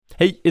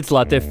Hey, it's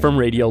Latif from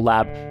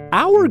Radiolab.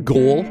 Our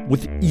goal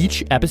with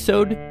each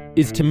episode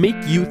is to make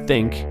you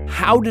think,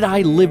 how did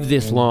I live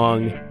this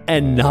long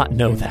and not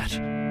know that?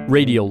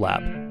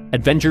 Radiolab,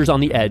 adventures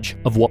on the edge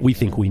of what we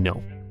think we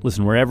know.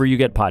 Listen wherever you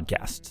get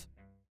podcasts.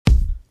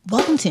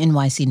 Welcome to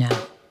NYC Now,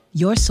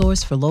 your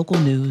source for local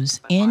news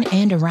in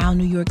and around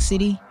New York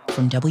City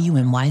from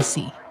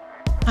WNYC.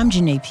 I'm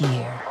Janae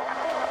Pierre.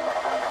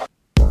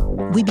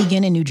 We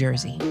begin in New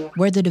Jersey,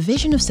 where the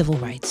Division of Civil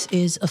Rights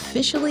is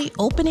officially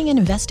opening an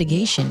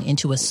investigation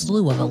into a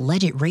slew of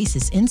alleged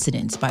racist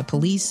incidents by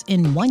police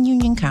in one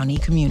Union County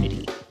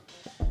community.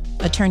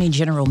 Attorney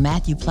General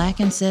Matthew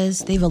Placken says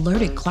they've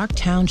alerted Clark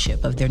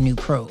Township of their new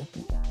probe.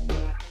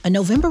 A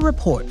November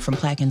report from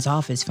Placken's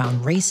office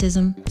found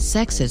racism,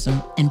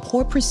 sexism, and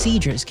poor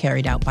procedures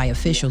carried out by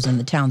officials in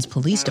the town's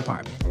police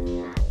department.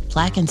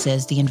 Placken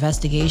says the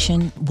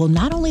investigation will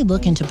not only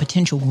look into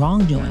potential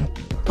wrongdoing,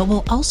 but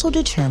will also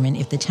determine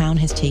if the town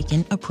has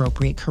taken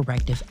appropriate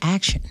corrective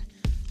action.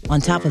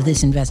 On top of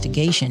this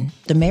investigation,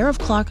 the mayor of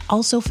Clark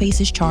also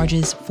faces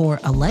charges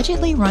for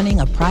allegedly running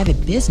a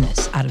private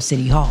business out of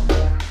City Hall.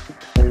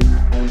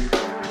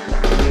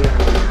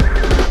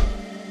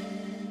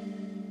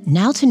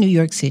 Now to New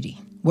York City,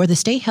 where the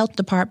state health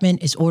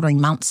department is ordering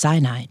Mount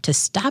Sinai to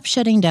stop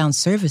shutting down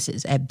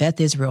services at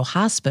Beth Israel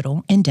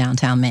Hospital in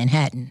downtown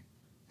Manhattan.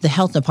 The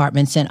health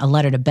department sent a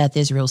letter to Beth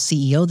Israel's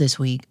CEO this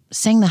week,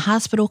 saying the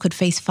hospital could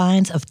face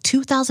fines of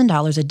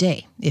 $2,000 a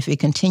day if it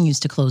continues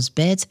to close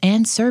beds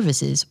and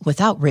services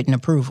without written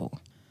approval.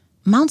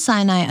 Mount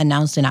Sinai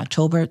announced in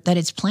October that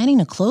it's planning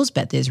to close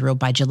Beth Israel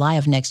by July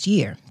of next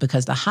year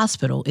because the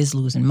hospital is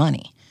losing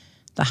money.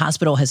 The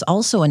hospital has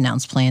also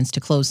announced plans to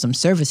close some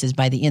services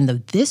by the end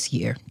of this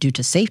year due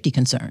to safety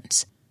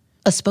concerns.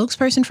 A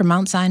spokesperson for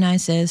Mount Sinai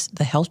says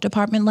the health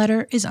department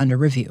letter is under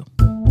review.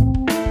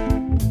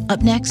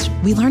 Up next,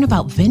 we learn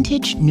about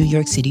vintage New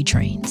York City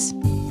trains.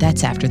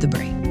 That's after the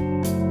break.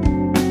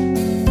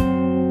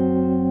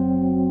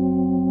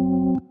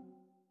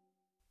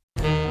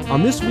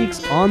 On this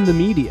week's On the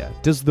Media,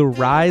 does the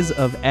rise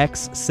of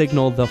X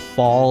signal the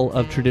fall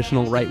of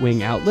traditional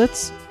right-wing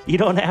outlets? You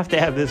don't have to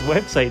have this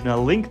website and a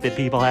link that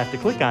people have to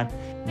click on.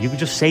 You can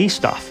just say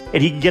stuff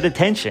and you can get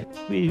attention.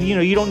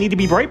 You don't need to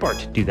be Breitbart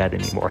to do that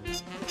anymore.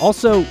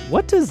 Also,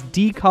 what does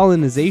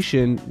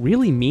decolonization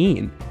really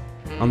mean?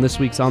 On this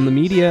week's On the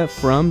Media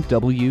from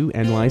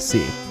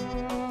WNYC.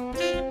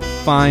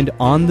 Find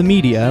On the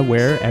Media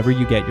wherever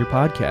you get your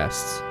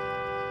podcasts.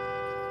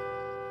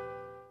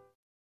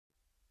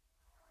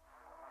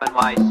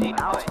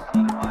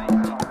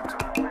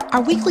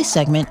 Our weekly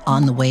segment,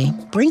 On the Way,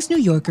 brings New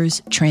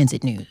Yorkers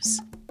transit news.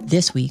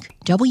 This week,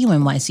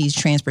 WNYC's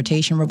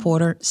transportation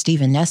reporter,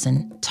 Stephen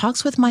Nessen,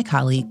 talks with my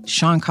colleague,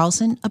 Sean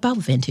Carlson, about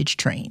vintage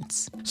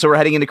trains. So we're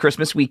heading into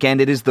Christmas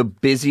weekend. It is the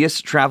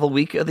busiest travel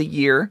week of the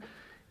year.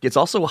 It's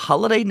also a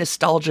holiday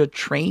nostalgia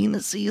train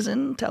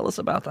season. Tell us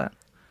about that.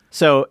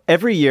 So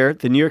every year,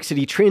 the New York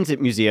City Transit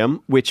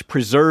Museum, which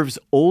preserves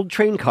old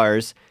train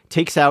cars,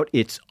 takes out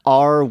its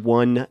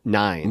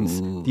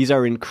R19s. Ooh. These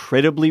are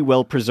incredibly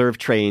well-preserved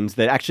trains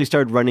that actually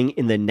started running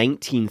in the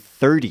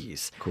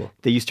 1930s. Cool.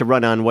 They used to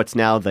run on what's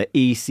now the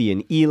A, C,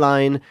 and E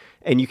line,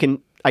 and you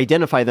can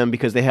identify them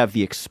because they have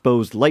the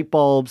exposed light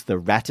bulbs, the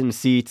rattan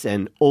seats,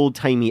 and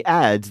old-timey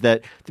ads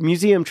that the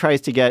museum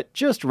tries to get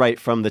just right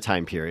from the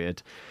time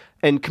period.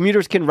 And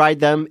commuters can ride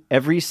them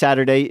every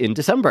Saturday in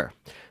December.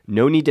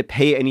 No need to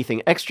pay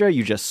anything extra.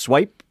 You just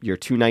swipe your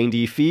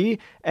 $2.90 fee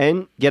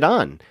and get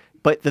on.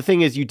 But the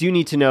thing is, you do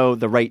need to know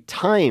the right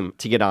time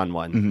to get on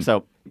one. Mm-hmm.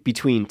 So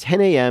between 10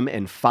 a.m.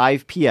 and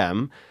 5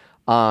 p.m.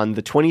 on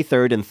the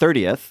 23rd and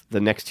 30th, the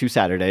next two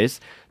Saturdays,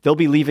 they'll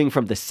be leaving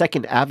from the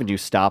 2nd Avenue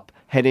stop,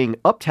 heading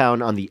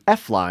uptown on the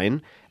F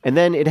line, and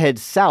then it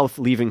heads south,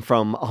 leaving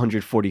from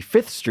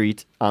 145th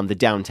Street on the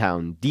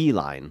downtown D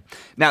line.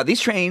 Now, these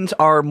trains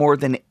are more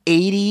than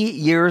 80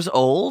 years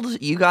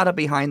old. You got a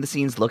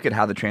behind-the-scenes look at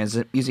how the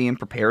Transit Museum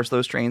prepares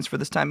those trains for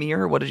this time of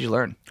year. What did you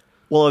learn?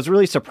 Well, I was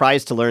really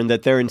surprised to learn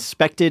that they're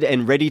inspected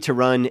and ready to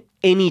run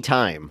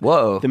anytime.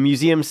 Whoa. The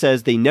museum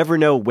says they never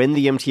know when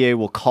the MTA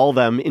will call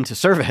them into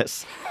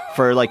service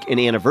for like an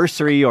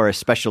anniversary or a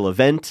special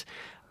event.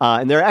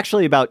 And there are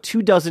actually about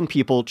 24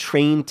 people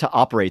trained to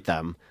operate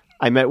them.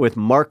 I met with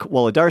Mark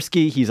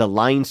Wolodarski. He's a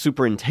line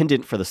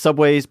superintendent for the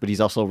subways, but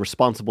he's also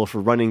responsible for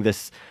running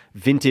this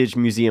vintage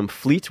museum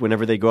fleet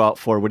whenever they go out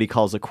for what he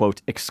calls a,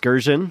 quote,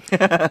 excursion.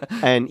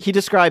 And he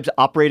describes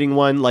operating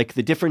one like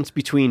the difference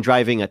between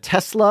driving a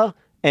Tesla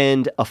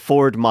and a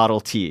Ford Model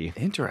T.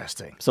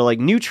 Interesting. So like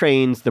new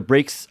trains, the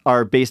brakes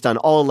are based on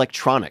all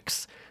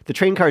electronics. The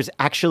train cars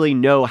actually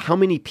know how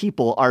many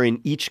people are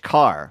in each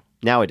car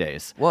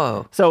nowadays.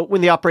 Whoa. So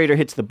when the operator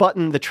hits the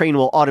button, the train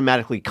will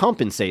automatically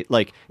compensate.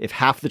 Like if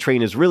half the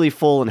train is really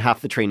full and half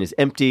the train is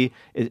empty,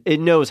 it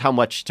knows how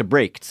much to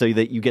brake so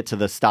that you get to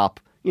the stop,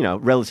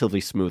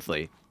 relatively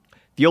smoothly.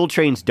 The old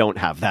trains don't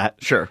have that.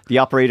 Sure. The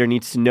operator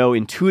needs to know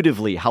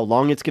intuitively how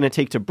long it's going to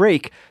take to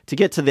brake to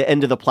get to the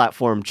end of the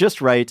platform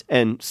just right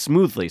and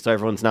smoothly so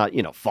everyone's not,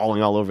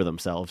 falling all over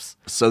themselves.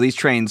 So these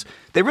trains,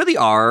 they really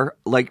are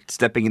like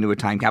stepping into a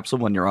time capsule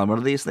when you're on one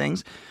of these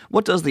things.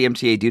 What does the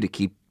MTA do to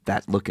keep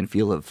that look and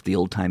feel of the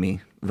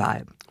old-timey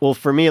vibe? Well,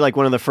 for me,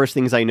 one of the first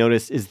things I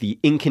noticed is the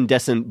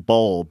incandescent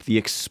bulb, the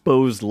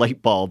exposed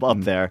light bulb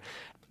up there.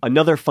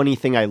 Another funny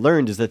thing I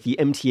learned is that the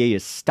MTA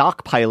is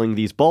stockpiling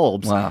these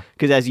bulbs. Wow.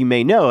 Because as you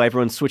may know,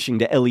 everyone's switching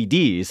to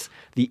LEDs.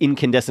 The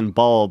incandescent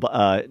bulb,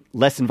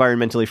 less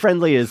environmentally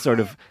friendly, is sort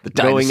of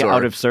going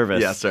out of service.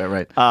 Yes,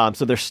 right.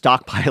 So they're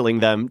stockpiling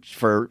them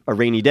for a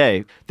rainy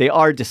day. They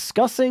are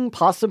discussing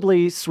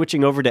possibly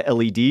switching over to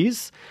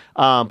LEDs,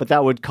 but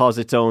that would cause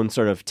its own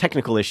sort of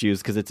technical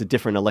issues because it's a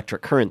different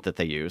electric current that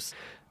they use.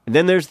 And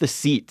then there's the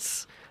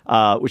seats.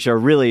 Which are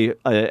really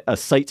a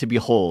sight to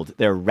behold.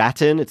 They're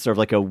rattan. It's sort of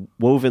like a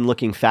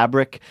woven-looking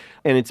fabric,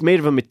 and it's made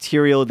of a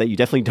material that you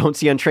definitely don't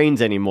see on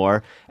trains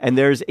anymore, and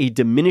there's a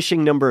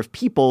diminishing number of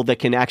people that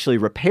can actually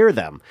repair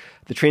them.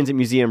 The Transit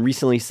Museum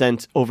recently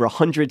sent over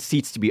 100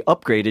 seats to be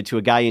upgraded to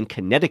a guy in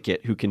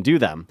Connecticut who can do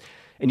them,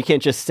 and you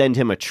can't just send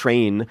him a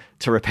train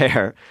to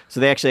repair.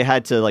 So they actually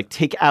had to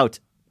take out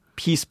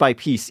piece by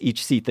piece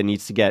each seat that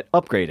needs to get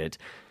upgraded.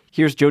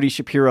 Here's Jody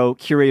Shapiro,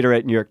 curator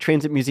at New York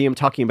Transit Museum,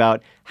 talking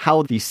about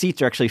how these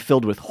seats are actually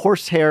filled with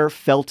horsehair,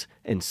 felt,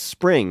 and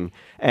spring.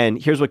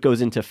 And here's what goes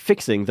into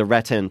fixing the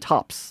rattan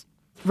tops.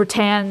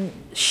 Rattan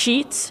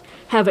sheets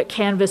have a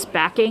canvas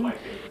backing,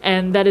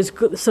 and that is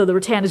so the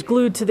rattan is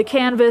glued to the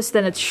canvas,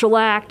 then it's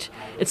shellacked,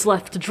 it's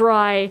left to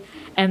dry,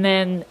 and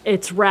then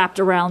it's wrapped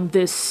around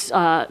this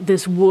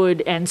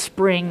wood and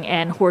spring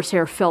and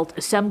horsehair felt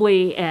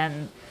assembly,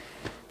 and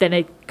then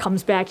it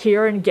comes back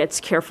here and gets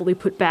carefully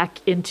put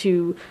back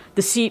into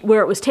the seat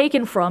where it was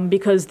taken from,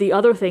 because the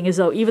other thing is,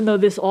 even though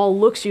this all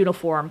looks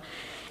uniform,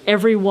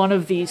 every one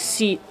of these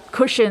seat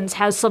cushions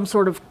has some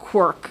sort of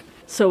quirk.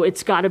 So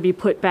it's got to be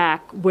put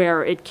back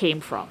where it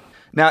came from.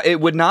 Now, it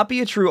would not be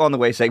a True on the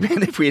Way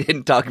segment if we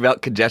didn't talk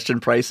about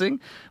congestion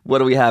pricing. What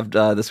do we have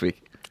this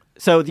week?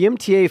 So the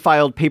MTA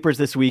filed papers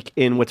this week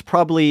in what's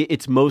probably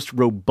its most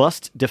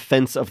robust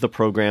defense of the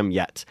program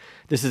yet.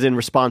 This is in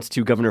response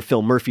to Governor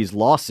Phil Murphy's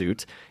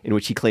lawsuit, in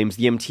which he claims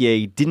the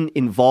MTA didn't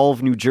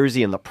involve New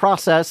Jersey in the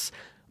process,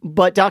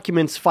 but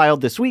documents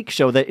filed this week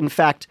show that, in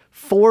fact,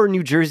 4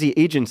 New Jersey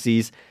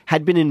agencies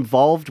had been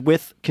involved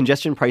with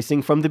congestion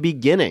pricing from the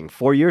beginning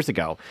 4 years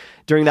ago.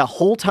 During that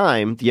whole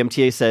time, the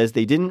MTA says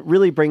they didn't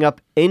really bring up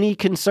any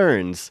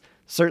concerns,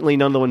 certainly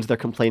none of the ones they're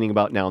complaining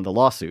about now in the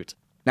lawsuit.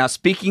 Now,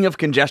 speaking of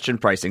congestion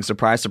pricing,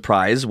 surprise,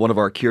 surprise, one of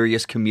our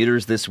curious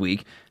commuters this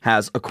week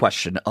has a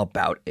question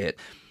about it.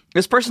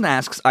 This person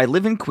asks, I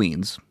live in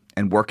Queens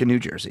and work in New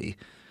Jersey,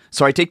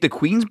 so I take the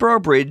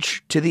Queensboro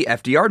Bridge to the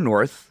FDR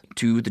North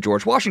to the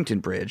George Washington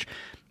Bridge.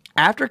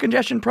 After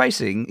congestion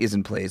pricing is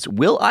in place,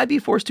 will I be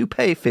forced to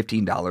pay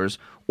 $15,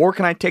 or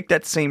can I take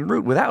that same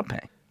route without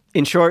paying?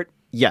 In short,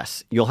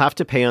 yes, you'll have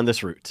to pay on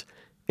this route.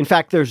 In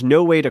fact, there's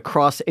no way to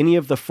cross any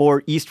of the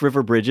 4 East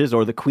River bridges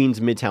or the Queens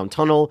Midtown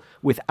Tunnel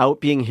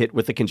without being hit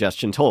with a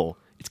congestion toll.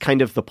 It's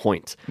kind of the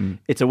point.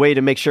 It's a way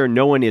to make sure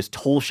no one is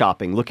toll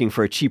shopping looking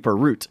for a cheaper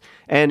route,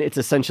 and it's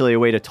essentially a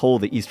way to toll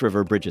the East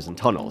River bridges and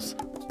tunnels.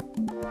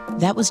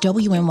 That was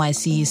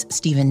WNYC's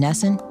Stephen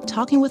Nessen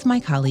talking with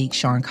my colleague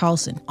Sean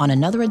Carlson on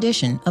another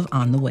edition of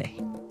On the Way.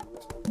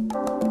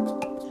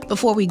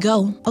 Before we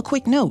go, a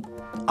quick note.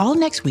 All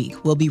next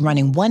week, we'll be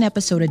running 1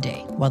 episode a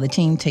day while the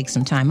team takes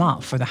some time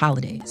off for the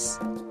holidays.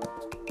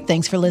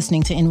 Thanks for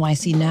listening to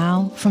NYC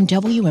Now from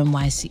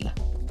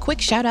WNYC. Quick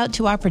shout out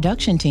to our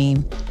production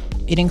team.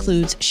 It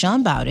includes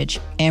Sean Bowditch,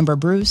 Amber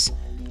Bruce,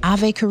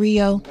 Ave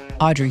Carrillo,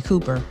 Audrey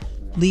Cooper,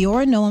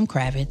 Leora Noam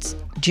Kravitz,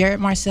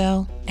 Jared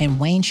Marcel, and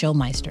Wayne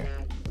Showmeister,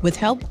 with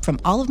help from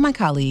all of my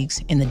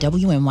colleagues in the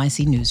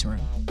WNYC newsroom.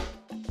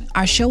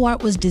 Our show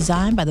art was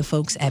designed by the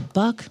folks at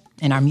Buck,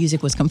 and our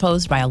music was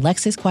composed by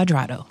Alexis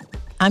Cuadrado.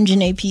 I'm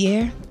Janae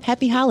Pierre.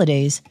 Happy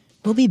holidays.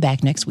 We'll be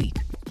back next week.